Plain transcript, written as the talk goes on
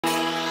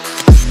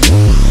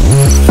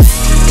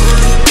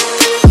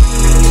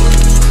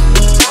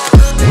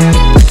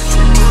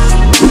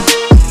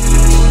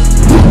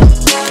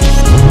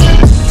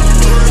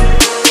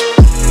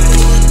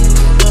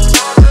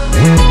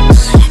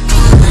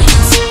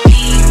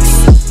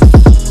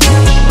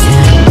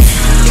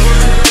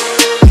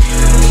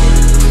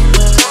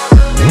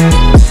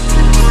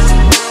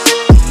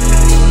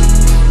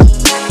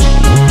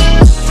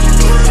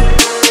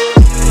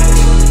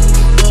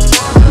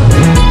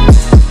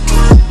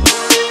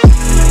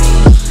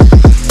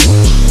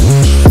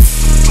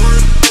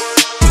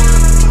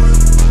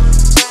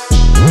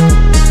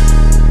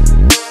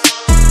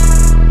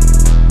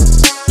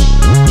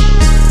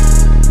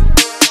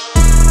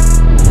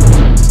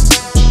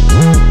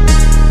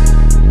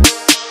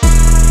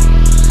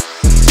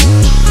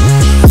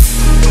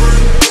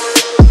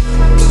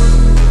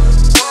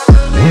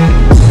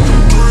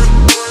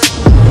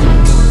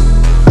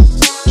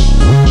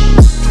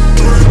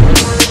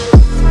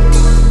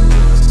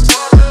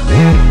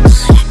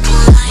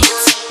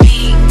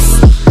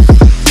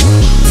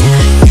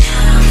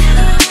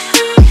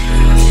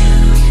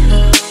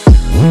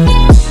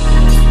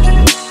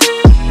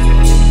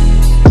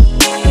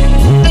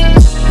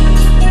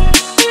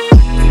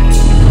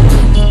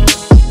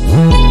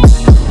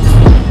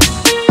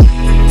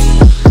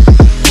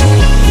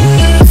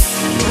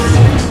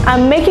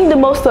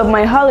most of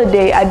my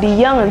holiday at the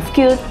Young and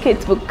Skilled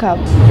Kids Boot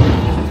Camp.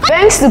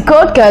 Thanks to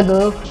Code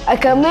Cargo, I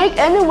can make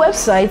any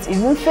website,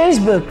 even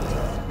Facebook.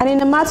 And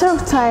in a matter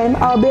of time,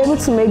 I'll be able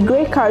to make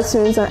great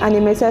cartoons and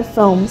animated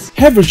films.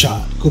 Every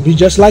child could be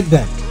just like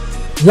them.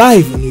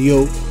 Live in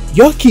Uyo,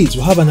 your kids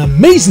will have an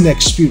amazing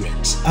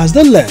experience as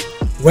they learn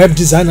web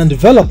design and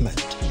development,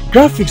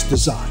 graphics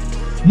design,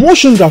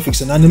 motion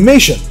graphics and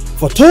animation,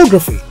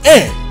 photography,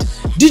 and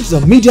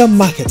digital media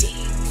marketing.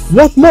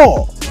 What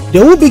more?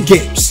 There will be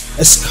games,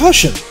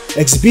 excursion,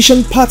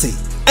 exhibition party,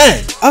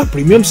 and our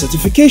premium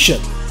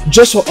certification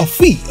just for a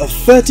fee of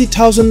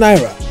 30,000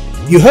 naira.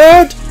 You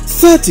heard?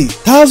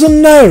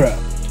 30,000 naira.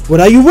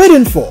 What are you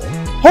waiting for?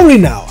 Hurry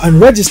now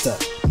and register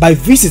by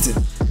visiting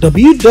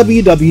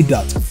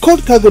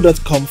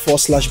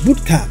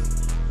www.codecargo.com/bootcamp.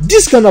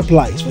 Discount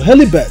applies for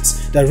early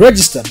birds that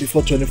register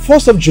before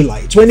 21st of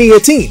July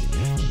 2018.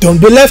 Don't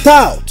be left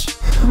out.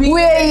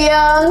 We're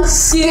young,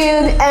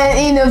 skilled, and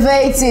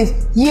innovative.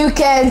 You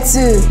can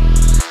too.